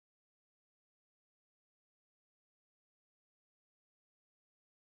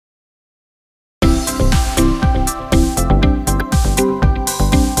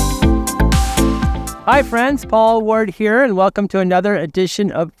Hi friends, Paul Ward here, and welcome to another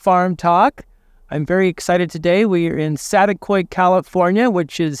edition of Farm Talk. I'm very excited today. We are in Satacoy, California,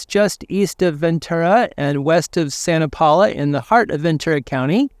 which is just east of Ventura and west of Santa Paula in the heart of Ventura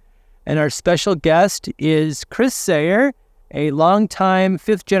County. And our special guest is Chris Sayer, a longtime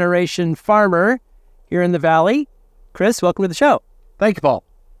fifth-generation farmer here in the Valley. Chris, welcome to the show. Thank you, Paul.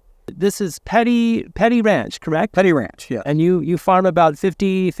 This is Petty Ranch, correct? Petty Ranch, yeah. And you farm about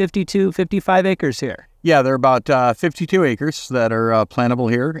 50, 52, 55 acres here. Yeah, there are about 52 acres that are plantable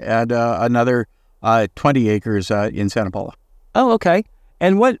here and another 20 acres in Santa Paula. Oh, okay.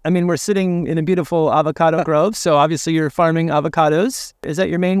 And we're sitting in a beautiful avocado grove, so obviously you're farming avocados. Is that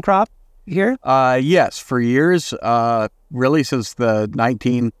your main crop here? Yes, for years, really since the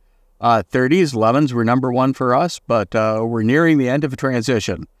 1930s, lemons were number one for us, but we're nearing the end of a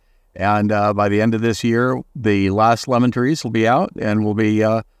transition. And by the end of this year, the last lemon trees will be out and will be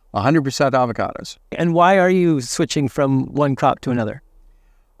 100% avocados. And why are you switching from one crop to another?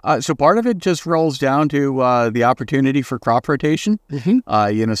 So part of it just rolls down to the opportunity for crop rotation.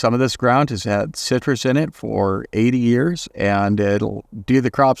 Mm-hmm. Some of this ground has had citrus in it for 80 years, and it'll do the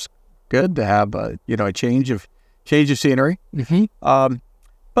crops good to have a change of scenery. Mm-hmm.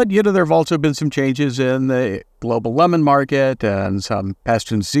 But there have also been some changes in the global lemon market and some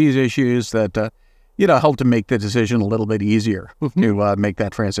pest and disease issues that help to make the decision a little bit easier to make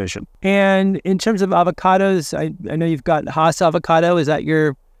that transition. And in terms of avocados, I know you've got Hass avocado. Is that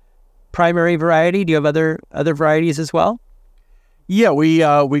your primary variety? Do you have other varieties as well? Yeah, we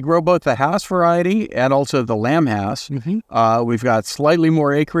grow both the Hass variety and also the Lamb Hass. Mm-hmm. We've got slightly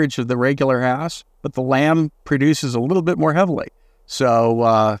more acreage of the regular Hass, but the Lamb produces a little bit more heavily.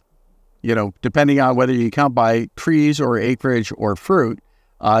 So, depending on whether you count by trees or acreage or fruit,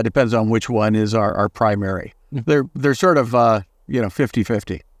 depends on which one is our primary. They're sort of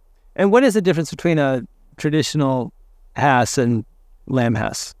 50-50. And what is the difference between a traditional Hass and Lamb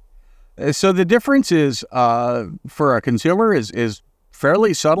Hass? So the difference is, for a consumer, is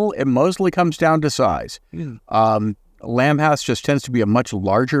fairly subtle. It mostly comes down to size. Lamb Hass just tends to be a much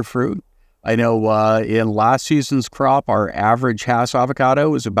larger fruit. I know in last season's crop, our average Hass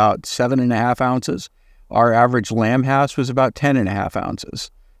avocado was about 7.5 ounces. Our average Lamb Hass was about 10.5 ounces.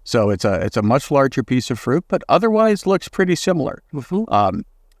 So it's a much larger piece of fruit, but otherwise looks pretty similar. Mm-hmm.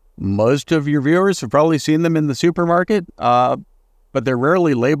 Most of your viewers have probably seen them in the supermarket, but they're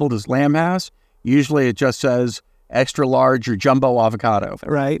rarely labeled as Lamb Hass. Usually it just says extra large or jumbo avocado.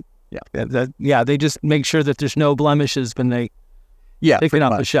 Right. Yeah. They just make sure that there's no blemishes when they take it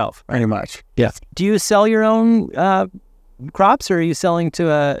off the shelf. Pretty much. Yeah. Do you sell your own crops, or are you selling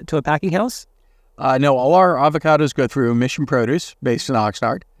to a packing house? No, all our avocados go through Mission Produce, based in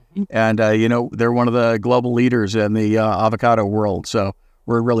Oxnard. Mm-hmm. And, they're one of the global leaders in the avocado world. So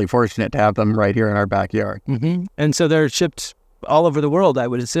we're really fortunate to have them right here in our backyard. Mm-hmm. And so they're shipped all over the world, I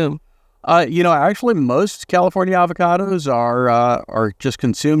would assume. Actually, most California avocados are just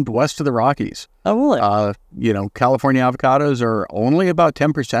consumed west of the Rockies. Oh, really? California avocados are only about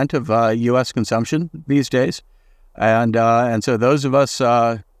 10% of U.S. consumption these days, and so those of us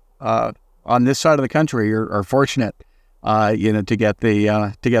on this side of the country are fortunate, to get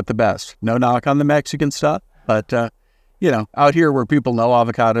the best. No knock on the Mexican stuff, but out here where people know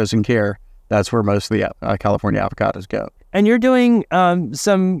avocados and care, that's where most of the California avocados go. And you're doing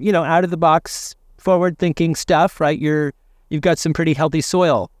some, out of the box, forward thinking stuff, right? You've got some pretty healthy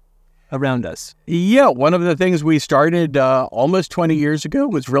soil around us. Yeah, one of the things we started almost 20 years ago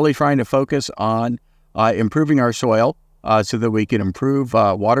was really trying to focus on improving our soil so that we can improve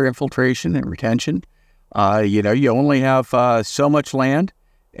water infiltration and retention. You only have so much land,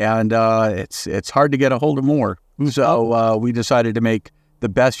 and it's hard to get a hold of more. So we decided to make the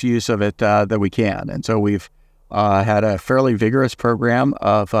best use of it that we can. And so we've had a fairly vigorous program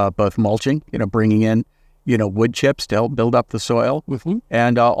of both mulching, bringing in, wood chips to help build up the soil, mm-hmm.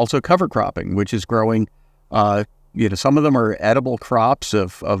 and also cover cropping, which is growing, some of them are edible crops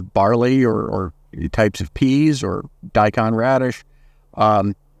of barley or types of peas or daikon radish,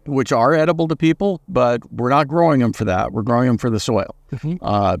 which are edible to people, but we're not growing them for that. We're growing them for the soil,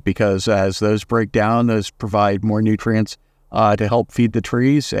 mm-hmm. Because as those break down, those provide more nutrients to help feed the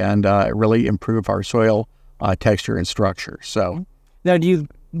trees and really improve our soil texture and structure. So now,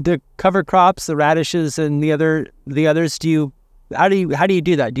 the cover crops, the radishes and the others, how do you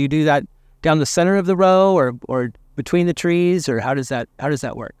do that? Do you do that down the center of the row or between the trees, or how does that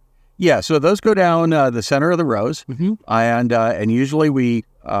work? Yeah, so those go down the center of the rows, mm-hmm. and usually we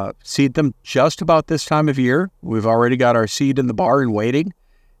seed them just about this time of year. We've already got our seed in the barn waiting,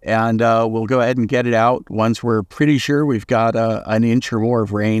 and we'll go ahead and get it out once we're pretty sure we've got an inch or more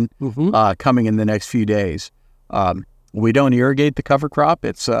of rain coming in the next few days. We don't irrigate the cover crop.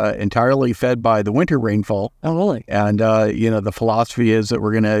 It's entirely fed by the winter rainfall. Oh, really? And, the philosophy is that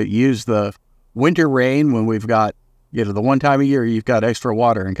we're going to use the winter rain when we've got, the one time a year you've got extra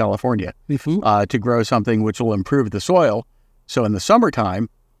water in California to grow something which will improve the soil. So in the summertime,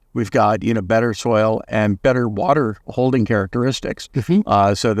 we've got, better soil and better water holding characteristics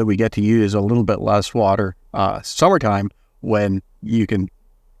so that we get to use a little bit less water summertime when you can,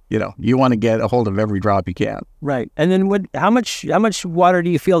 you want to get a hold of every drop you can. Right. And then how much water do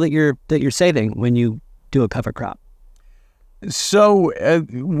you feel that you're saving when you do a cover crop? So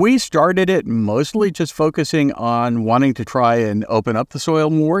we started it mostly just focusing on wanting to try and open up the soil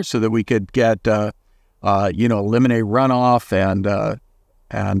more so that we could get, eliminate runoff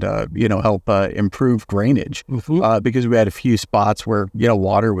and help improve drainage because we had a few spots where,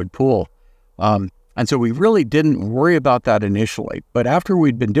 water would pool. And so we really didn't worry about that initially. But after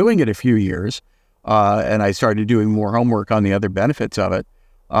we'd been doing it a few years, and I started doing more homework on the other benefits of it,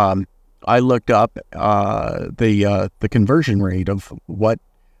 I looked up the conversion rate of what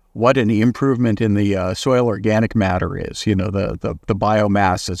an improvement in the soil organic matter is. The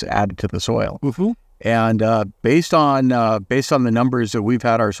biomass that's added to the soil. And based on the numbers that we've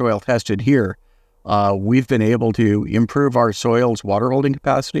had our soil tested here, we've been able to improve our soil's water holding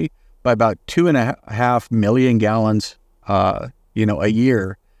capacity by about 2.5 million gallons, a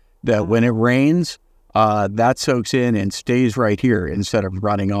year. That when it rains, that soaks in and stays right here instead of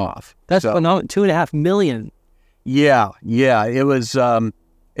running off. That's phenomenal. 2.5 million. Yeah. It was.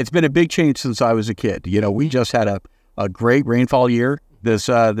 It's been a big change since I was a kid. We just had a great rainfall year this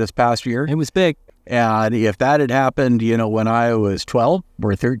past year. It was big. And if that had happened, when I was 12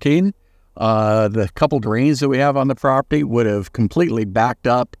 or 13, the couple drains that we have on the property would have completely backed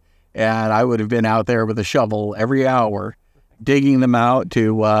up, and I would have been out there with a shovel every hour, digging them out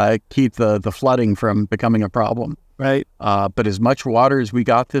to keep the flooding from becoming a problem. Right. But as much water as we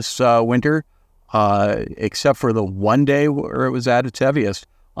got this winter, except for the one day where it was at its heaviest,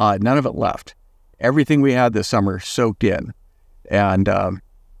 none of it left. Everything we had this summer soaked in, and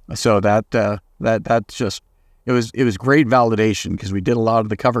so that's just it was great validation because we did a lot of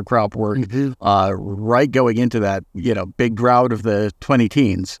the cover crop work right going into that big drought of the 20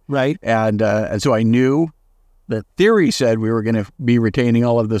 teens. Right. And so I knew the theory said we were going to be retaining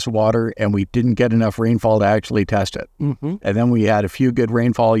all of this water, and we didn't get enough rainfall to actually test it. And then we had a few good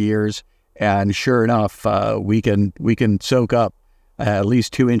rainfall years, and sure enough, we can soak up at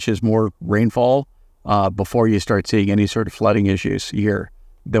least 2 inches more rainfall before you start seeing any sort of flooding issues here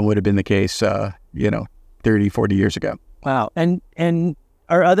than would have been the case, 30, 40 years ago. Wow. And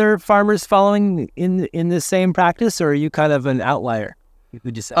are other farmers following in the same practice, or are you kind of an outlier?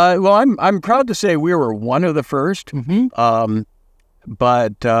 Would you say? Well, I'm proud to say we were one of the first.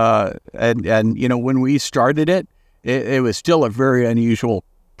 But when we started it was still a very unusual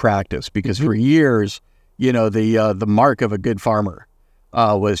practice because for years, the mark of a good farmer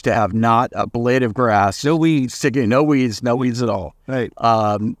was to have not a blade of grass, no weeds at all. Right.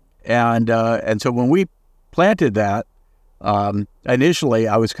 And so when we planted that, initially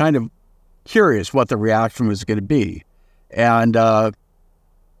I was kind of curious what the reaction was going to be. And,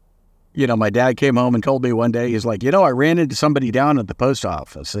 my dad came home and told me one day, he's like, I ran into somebody down at the post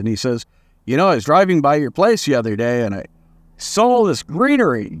office. And he says, I was driving by your place the other day and I saw all this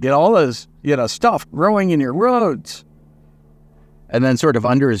greenery, all this, stuff growing in your roads. And then sort of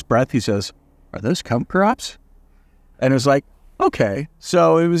under his breath, he says, are those cover crops? And it was like, okay.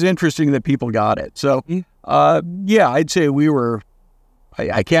 So it was interesting that people got it. So, I'd say we were,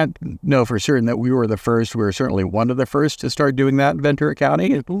 I can't know for certain that we were the first. We were certainly one of the first to start doing that in Ventura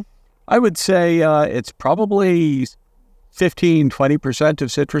County. I would say it's probably 15, 20%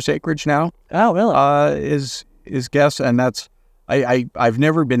 of citrus acreage now. Oh, really? Is guess. And that's, I've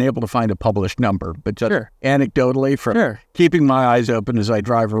never been able to find a published number, but just anecdotally from keeping my eyes open as I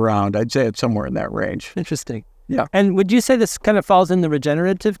drive around, I'd say it's somewhere in that range. Interesting. Yeah. And would you say this kind of falls in the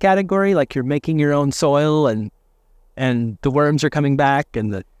regenerative category, like you're making your own soil and the worms are coming back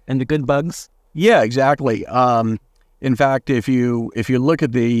and the good bugs? Yeah, exactly. In fact, if you look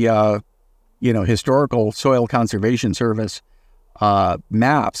at the historical Soil Conservation Service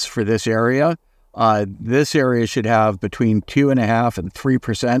maps for this area should have between 2.5% and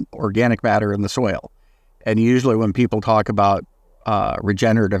 3% organic matter in the soil. And usually when people talk about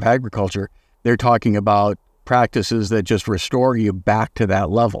regenerative agriculture, they're talking about practices that just restore you back to that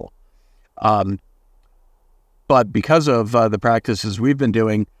level. But because of the practices we've been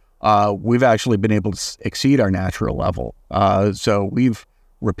doing, we've actually been able to exceed our natural level. So we've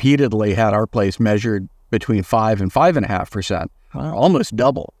repeatedly had our place measured between 5 and 5.5%, almost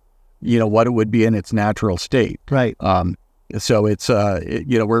double, what it would be in its natural state. Right. So it's,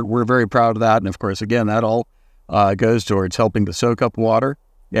 we're very proud of that. And of course, again, that all goes towards helping to soak up water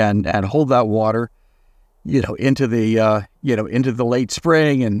and hold that water, into the late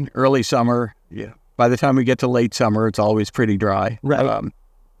spring and early summer. Yeah. By the time we get to late summer, it's always pretty dry. Right.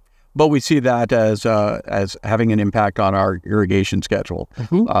 But we see that as having an impact on our irrigation schedule.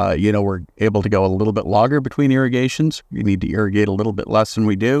 We're able to go a little bit longer between irrigations. We need to irrigate a little bit less than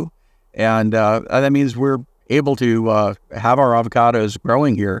we do. And that means we're able to have our avocados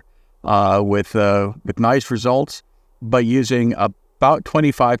growing here with nice results, but using about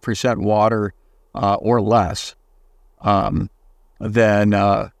 25% water or less than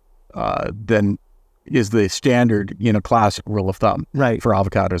is the standard, classic rule of thumb, right, for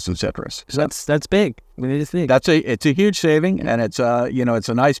avocados and citrus. So that's big. I mean, it's big. It's a huge saving, and it's it's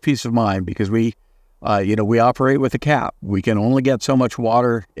a nice peace of mind because we operate with a cap. We can only get so much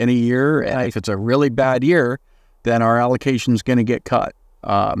water in a year, and if it's a really bad year, then our allocation is going to get cut.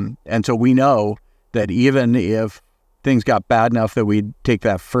 And so we know that even if things got bad enough that we'd take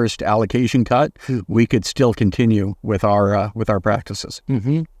that first allocation cut, we could still continue with our practices.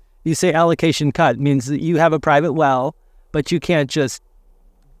 Mm-hmm. You say allocation cut means that you have a private well, but you can't just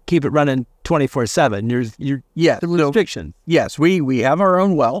keep it running 24/7. There's restrictions. Yes, we have our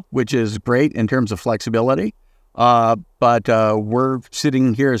own well, which is great in terms of flexibility. But we're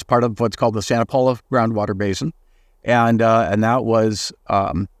sitting here as part of what's called the Santa Paula groundwater basin, and that was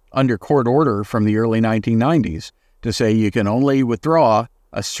under court order from the early 1990s to say you can only withdraw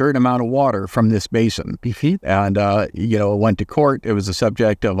a certain amount of water from this basin. And, it went to court. It was the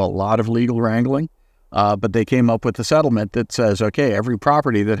subject of a lot of legal wrangling, but they came up with a settlement that says, okay, every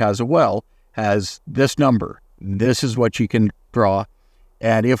property that has a well has this number. This is what you can draw.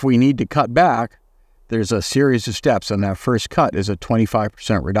 And if we need to cut back, there's a series of steps, and that first cut is a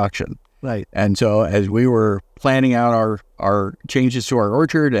 25% reduction. Right. And so as we were planning out our changes to our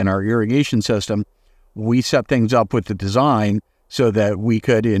orchard and our irrigation system, we set things up with the design so that we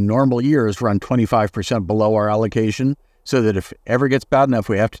could, in normal years, run 25% below our allocation, so that if it ever gets bad enough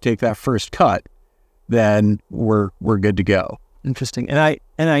we have to take that first cut, then we're good to go. Interesting. And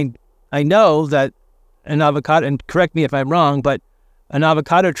I know that an avocado, and correct me if I'm wrong, but an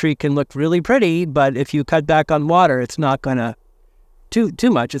avocado tree can look really pretty, but if you cut back on water, it's not going to,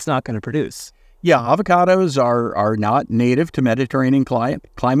 too much, it's not going to produce. Yeah, avocados are not native to Mediterranean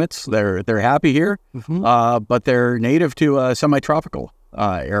climates. They're happy here, but they're native to a semi-tropical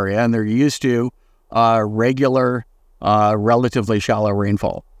area, and they're used to regular, relatively shallow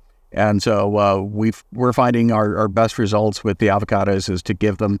rainfall. And so we're finding our best results with the avocados is to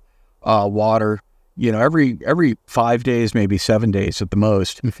give them water, every 5 days, maybe 7 days at the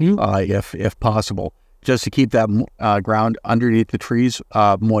most, if possible, just to keep that ground underneath the trees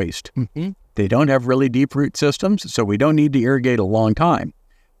moist. They don't have really deep root systems, so we don't need to irrigate a long time,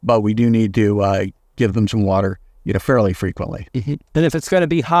 but we do need to give them some water, fairly frequently. And if it's going to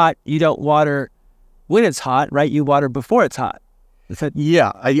be hot, you don't water when it's hot, right? You water before it's hot.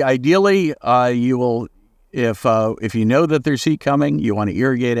 Yeah, ideally, you will, if you know that there's heat coming, you want to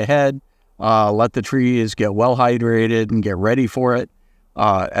irrigate ahead, let the trees get well hydrated and get ready for it,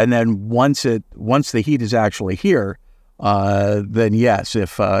 and then once the heat is actually here, then yes,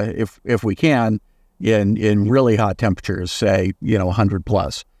 if we can, in really hot temperatures, say 100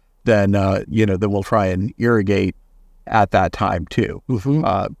 plus, then then we'll try and irrigate at that time too,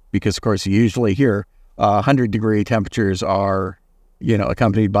 because of course usually here 100-degree temperatures are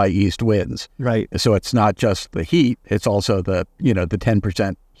accompanied by east winds, right? So it's not just the heat; it's also the the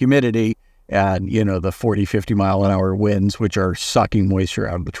 10% humidity and the 40-50 mile an hour winds, which are sucking moisture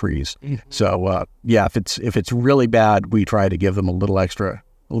out of the trees. So if it's really bad, we try to give them a little extra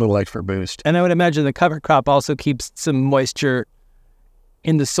boost. And I would imagine the cover crop also keeps some moisture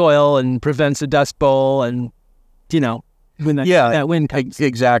in the soil and prevents a dust bowl, and when that wind comes.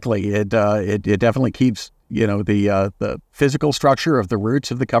 Exactly. It definitely keeps the physical structure of the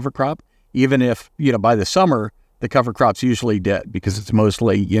roots of the cover crop, even if by the summer the cover crop's usually dead because it's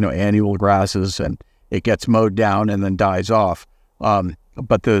mostly, annual grasses, and it gets mowed down and then dies off.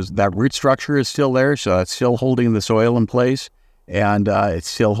 But that root structure is still there, so it's still holding the soil in place, and it's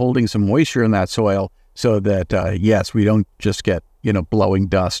still holding some moisture in that soil, so that, yes, we don't just get, blowing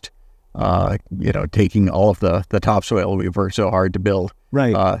dust, taking all of the topsoil we've worked so hard to build.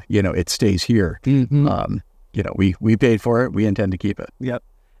 Right. It stays here. We paid for it. We intend to keep it. Yep.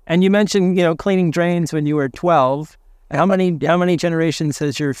 And you mentioned, cleaning drains when you were 12. How many generations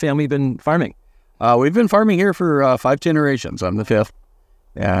has your family been farming? We've been farming here for 5 generations. I'm the 5th.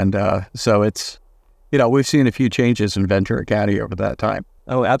 And so it's, we've seen a few changes in Ventura County over that time.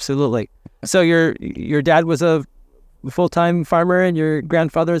 Oh, absolutely. So your dad was a full-time farmer and your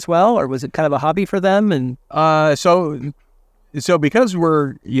grandfather as well, or was it kind of a hobby for them? And so because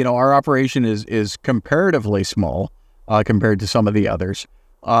we're, our operation is comparatively small compared to some of the others.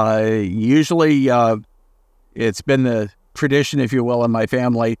 Usually it's been the tradition, if you will, in my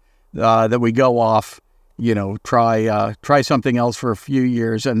family that we go off, try something else for a few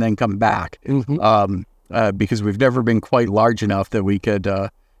years and then come back. Because we've never been quite large enough that we could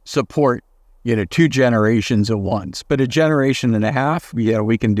support, 2 generations at once. But a generation and a half,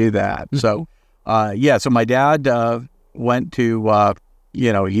 we can do that. So, so my dad went to, he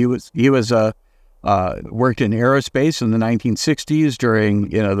was worked in aerospace in the 1960s during,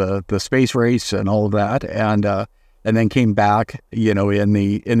 the space race and all of that, and then came back, in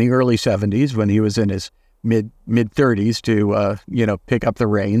the early 70s when he was in his mid 30s to, pick up the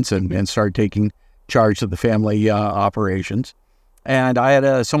reins and start taking charge of the family operations. And I had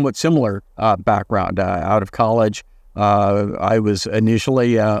a somewhat similar background. Out of college, I was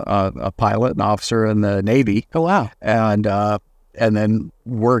initially a pilot and officer in the Navy. Oh, wow. And then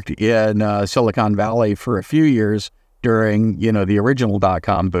worked in Silicon Valley for a few years during, the original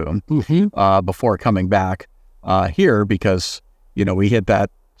 .com boom before coming back here because, we hit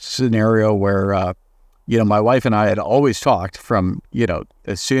that scenario where, my wife and I had always talked from,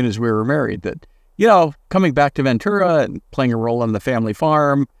 as soon as we were married that, coming back to Ventura and playing a role on the family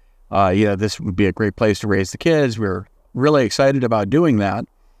farm, this would be a great place to raise the kids. We were really excited about doing that.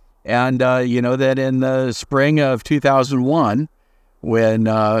 And, that in the spring of 2001, when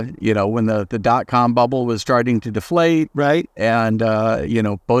the .com bubble was starting to deflate, right? And,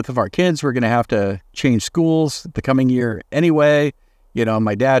 both of our kids were going to have to change schools the coming year anyway.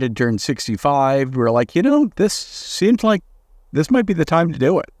 My dad had turned 65. We were like, this seems like this might be the time to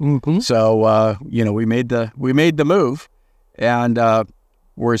do it. So, we made the move, and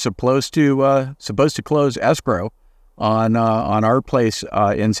we're supposed to close escrow on our place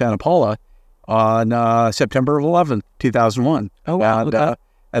in Santa Paula on September 11th, 2001. Oh, wow.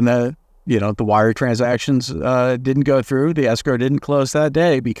 And the wire transactions didn't go through. The escrow didn't close that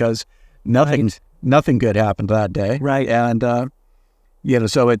day because nothing good happened that day. Right. And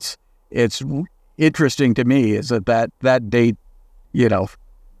so it's interesting to me is that date. A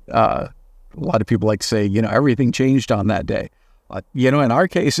lot of people like to say, everything changed on that day. In our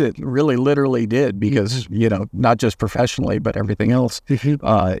case, it really literally did because, not just professionally, but everything else.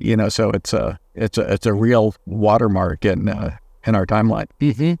 So it's a real watermark in our timeline.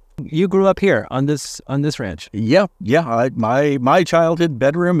 You grew up here on this ranch. Yeah. My childhood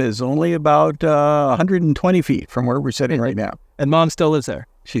bedroom is only about 120 feet from where we're sitting right now. And Mom still lives there.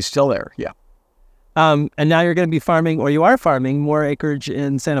 She's still there. Yeah. And now you're going to be farming, or you are farming more acreage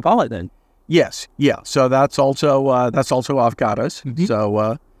in Santa Paula then. Yes. Yeah. So that's also avocados.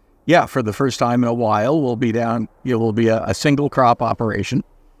 So, for the first time in a while, we'll be down, will be a single crop operation,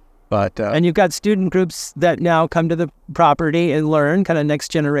 but, and you've got student groups that now come to the property and learn, kind of next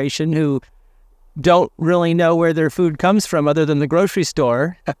generation who don't really know where their food comes from other than the grocery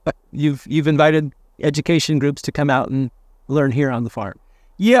store. You've invited education groups to come out and learn here on the farm.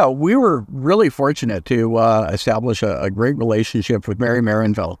 Yeah, we were really fortunate to establish a great relationship with Mary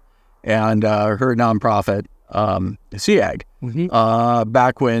Marinville and her nonprofit, SEAG.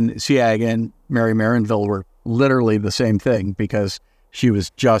 Back when SEAG and Mary Marinville were literally the same thing because she was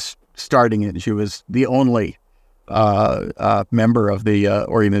just starting it. She was the only member of the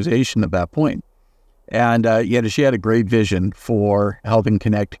organization at that point. And she had a great vision for helping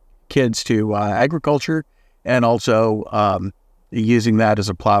connect kids to agriculture and also using that as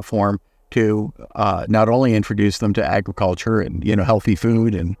a platform to not only introduce them to agriculture and, healthy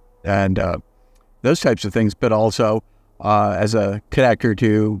food and those types of things, but also as a connector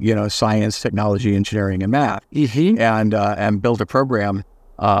to, science, technology, engineering, and math, and build a program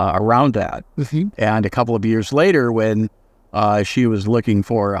around that. And a couple of years later, when she was looking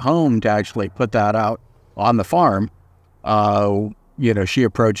for a home to actually put that out on the farm, she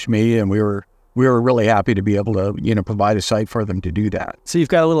approached me, and we were really happy to be able to, provide a site for them to do that. So you've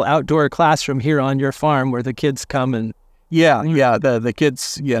got a little outdoor classroom here on your farm where the kids come and... Yeah. The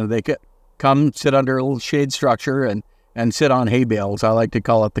kids, they come sit under a little shade structure and sit on hay bales. I like to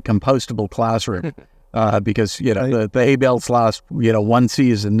call it the compostable classroom because, the hay bales last, one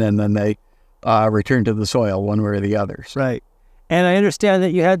season and then they return to the soil one way or the other. So. Right. And I understand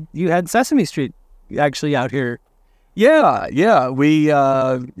that you had Sesame Street actually out here. Yeah. We,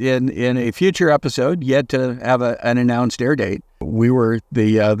 in a future episode, yet to have an announced air date, we were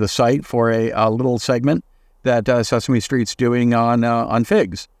the site for a little segment that Sesame Street's doing on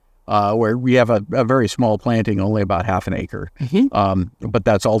figs, where we have a very small planting, only about half an acre. But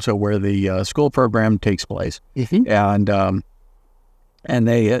that's also where the school program takes place. And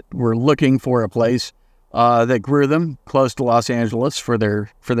they were looking for a place that grew them close to Los Angeles for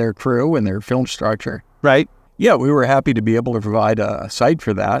their crew and their film structure. Right. Yeah, we were happy to be able to provide a site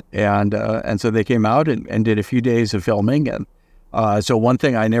for that, and so they came out and did a few days of filming. And so one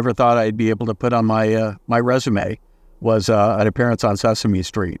thing I never thought I'd be able to put on my my resume was an appearance on Sesame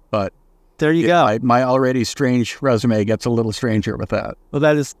Street. But there you go. My already strange resume gets a little stranger with that. Well,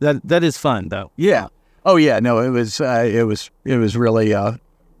 that is fun though. Yeah. Oh yeah. No, it was really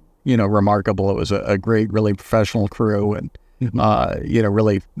remarkable. It was a great, really professional crew, and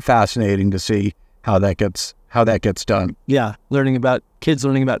really fascinating to see how that gets done. Yeah, learning about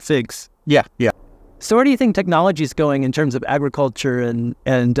figs. Yeah. So where do you think technology is going in terms of agriculture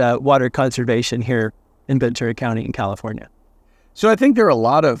and water conservation here in Ventura County in California? So I think there are a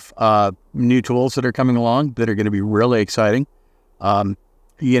lot of new tools that are coming along that are going to be really exciting. For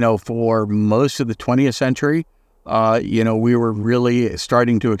most of the 20th century, we were really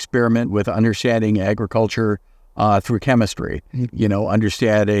starting to experiment with understanding agriculture through chemistry,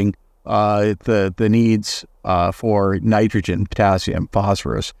 understanding the needs for nitrogen, potassium,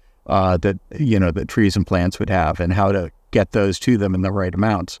 phosphorus that trees and plants would have, and how to get those to them in the right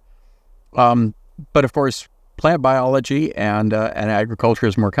amounts. But of course, plant biology and agriculture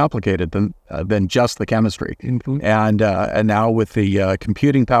is more complicated than just the chemistry. And now with the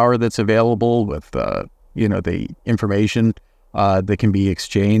computing power that's available, with the information that can be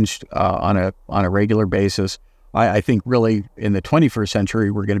exchanged on a regular basis, I think really in the 21st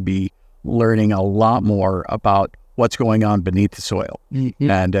century we're going to be learning a lot more about what's going on beneath the soil,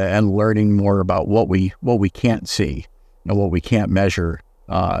 and learning more about what we can't see and what we can't measure,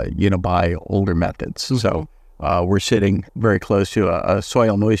 by older methods. So we're sitting very close to a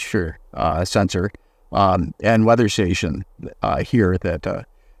soil moisture sensor and weather station here that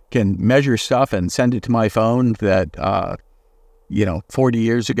can measure stuff and send it to my phone that 40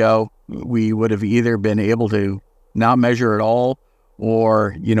 years ago we would have either been able to not measure at all,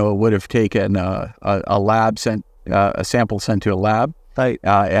 or it would have taken a sample sent to a lab, right?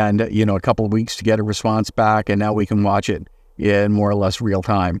 And a couple of weeks to get a response back, and now we can watch it in more or less real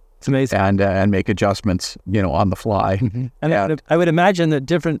time. It's amazing, and make adjustments, on the fly. And I would imagine that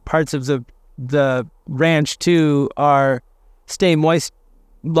different parts of the ranch too stay moist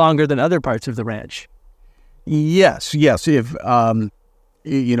longer than other parts of the ranch. Yes. If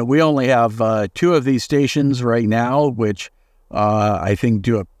we only have 2 of these stations right now, which I think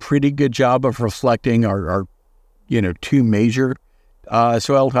do a pretty good job of reflecting our 2 major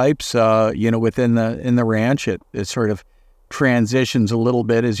soil types. Within the ranch, it sort of transitions a little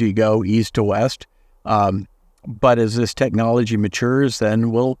bit as you go east to west. But as this technology matures,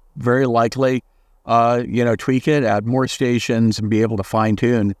 then we'll very likely tweak it, add more stations, and be able to fine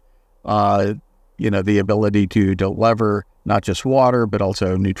tune the ability to deliver not just water, but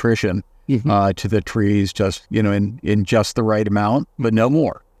also nutrition to the trees, just, in just the right amount, but no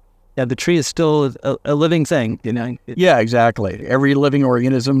more. Yeah, the tree is still a living thing, Yeah, exactly. Every living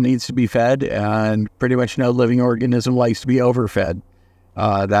organism needs to be fed, and pretty much no living organism likes to be overfed.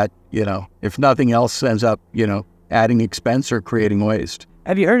 That, if nothing else, ends up, adding expense or creating waste.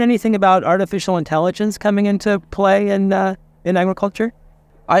 Have you heard anything about artificial intelligence coming into play in agriculture?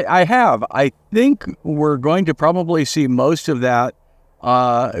 I have. I think we're going to probably see most of that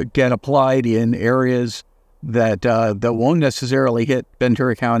get applied in areas that won't necessarily hit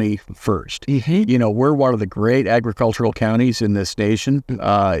Ventura County first. We're one of the great agricultural counties in this nation.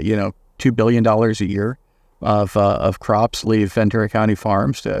 $2 billion a year of crops leave Ventura County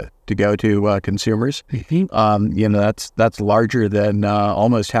farms to go to consumers. That's larger than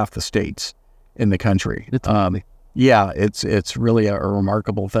almost half the states in the country. Yeah, it's really a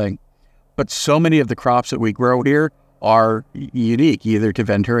remarkable thing. But so many of the crops that we grow here are unique, either to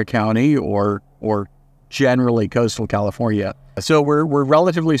Ventura County or generally coastal California. So we're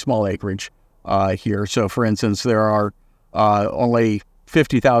relatively small acreage here. So for instance, there are only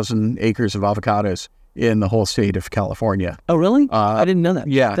 50,000 acres of avocados in the whole state of California. Oh, really? I didn't know that.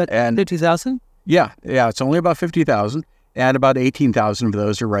 Yeah. And 50,000? Yeah. It's only about 50,000, and about 18,000 of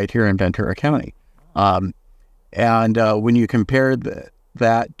those are right here in Ventura County. And when you compare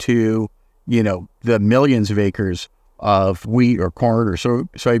that to, the millions of acres of wheat or corn or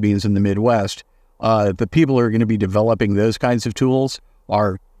soybeans in the Midwest, the people who are going to be developing those kinds of tools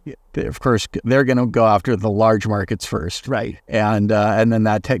are, of course, they're going to go after the large markets first. Right. And then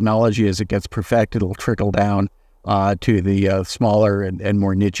that technology, as it gets perfected, will trickle down to the smaller and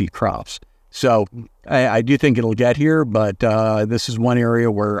more niche crops. So I do think it'll get here, but this is one area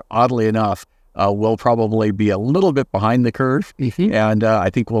where, oddly enough, we'll probably be a little bit behind the curve. And I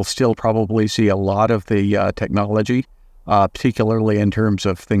think we'll still probably see a lot of the technology, particularly in terms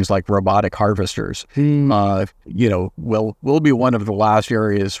of things like robotic harvesters. We'll be one of the last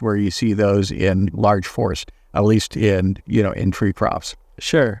areas where you see those in large forest, at least in tree crops.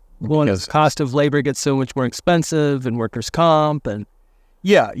 Sure. Well, because the cost of labor gets so much more expensive, and workers' comp, and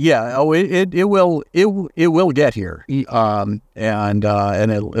yeah. Oh, it will get here, and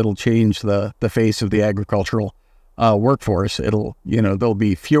it'll change the face of the agricultural workforce. There'll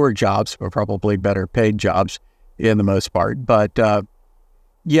be fewer jobs, but probably better paid jobs in the most part. But it'll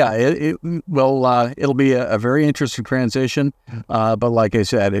be a very interesting transition. But like I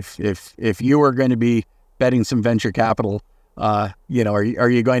said, if you are going to be betting some venture capital, are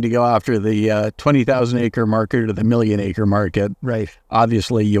you going to go after the 20,000 acre market or the million acre market? Right.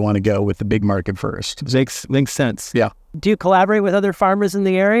 Obviously, you want to go with the big market first. Makes sense. Yeah. Do you collaborate with other farmers in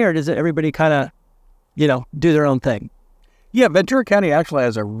the area, or does everybody kind of, do their own thing? Yeah, Ventura County actually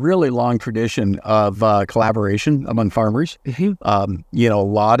has a really long tradition of collaboration among farmers. A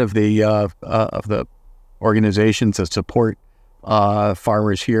lot of the organizations that support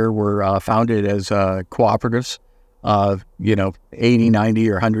farmers here were founded as cooperatives. 80, 90,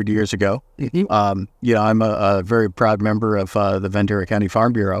 or 100 years ago. I'm a very proud member of the Ventura County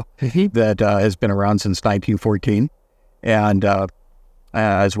Farm Bureau that has been around since 1914, and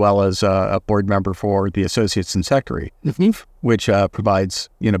as well as a board member for the Associates Insectary, which provides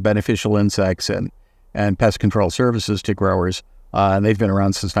beneficial insects and pest control services to growers, and they've been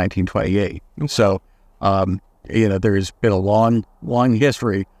around since 1928. So, there's been a long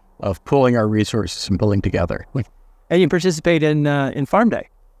history of pooling our resources and pulling together. And you participate in Farm Day.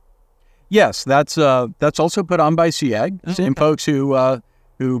 Yes, that's also put on by SEAG, same folks who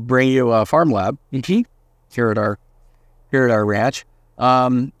bring you a farm lab here at our ranch,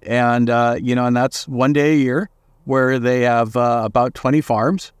 and that's one day a year where they have about 20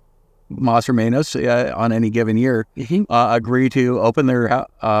 farms, mas or menos, on any given year, agree to open their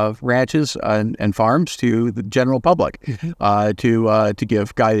ranches and farms to the general public, to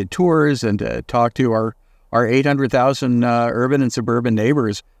give guided tours and to talk to our 800,000 urban and suburban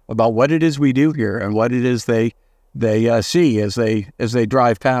neighbors about what it is we do here and what it is they see as they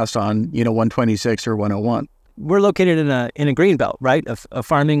drive past on 126 or 101. We're located in a green belt, right? A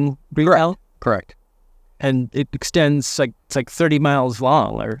farming green belt. Correct. And it extends it's like 30 miles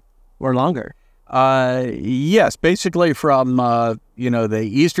long or longer. Yes, basically from the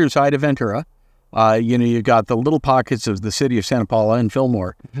eastern side of Ventura. You've got the little pockets of the city of Santa Paula and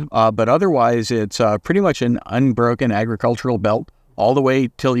Fillmore, but otherwise it's pretty much an unbroken agricultural belt all the way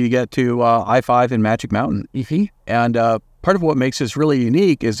till you get to I-5 and Magic Mountain. And part of what makes this really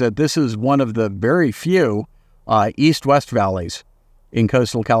unique is that this is one of the very few east-west valleys in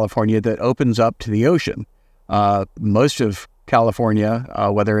coastal California that opens up to the ocean. Most of California,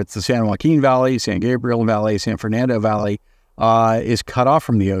 whether it's the San Joaquin Valley, San Gabriel Valley, San Fernando Valley, is cut off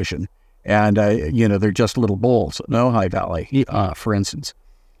from the ocean. And, they're just little bowls in Ojai Valley, for instance.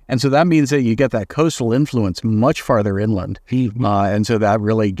 And so that means that you get that coastal influence much farther inland. And so that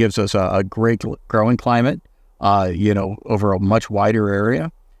really gives us a great growing climate, over a much wider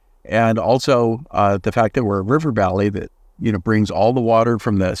area. And also the fact that we're a river valley that, brings all the water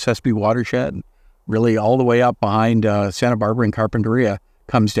from the Sespe watershed, really all the way up behind Santa Barbara and Carpinteria,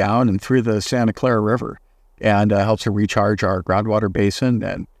 comes down and through the Santa Clara River and helps to recharge our groundwater basin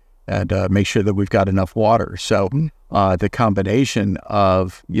and make sure that we've got enough water. So the combination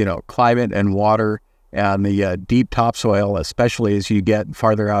of, climate and water and the deep topsoil, especially as you get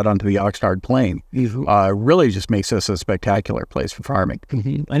farther out onto the Oxnard Plain, really just makes this a spectacular place for farming.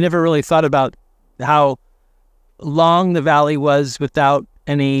 I never really thought about how long the valley was without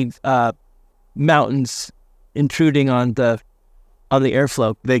any mountains intruding on the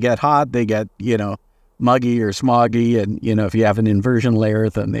airflow. They get hot, they get, muggy or smoggy, and if you have an inversion layer,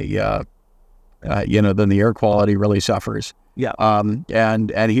 then the air quality really suffers. Yeah.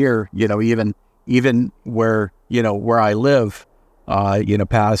 And here, even where I live,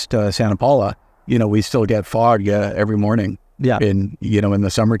 past Santa Paula, we still get fog every morning. Yeah. In the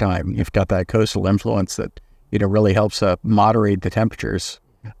summertime, you've got that coastal influence that really helps moderate the temperatures,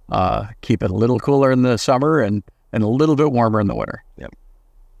 keep it a little cooler in the summer and a little bit warmer in the winter. Yep.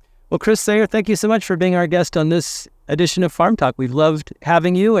 Well, Chris Sayer, thank you so much for being our guest on this edition of Farm Talk. We've loved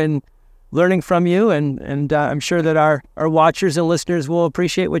having you and learning from you, and I'm sure that our watchers and listeners will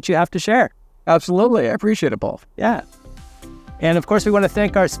appreciate what you have to share. Absolutely. I appreciate it, Paul. Yeah. And of course, we want to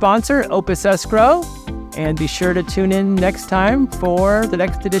thank our sponsor, Opus Escrow, and be sure to tune in next time for the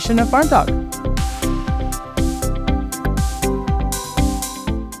next edition of Farm Talk.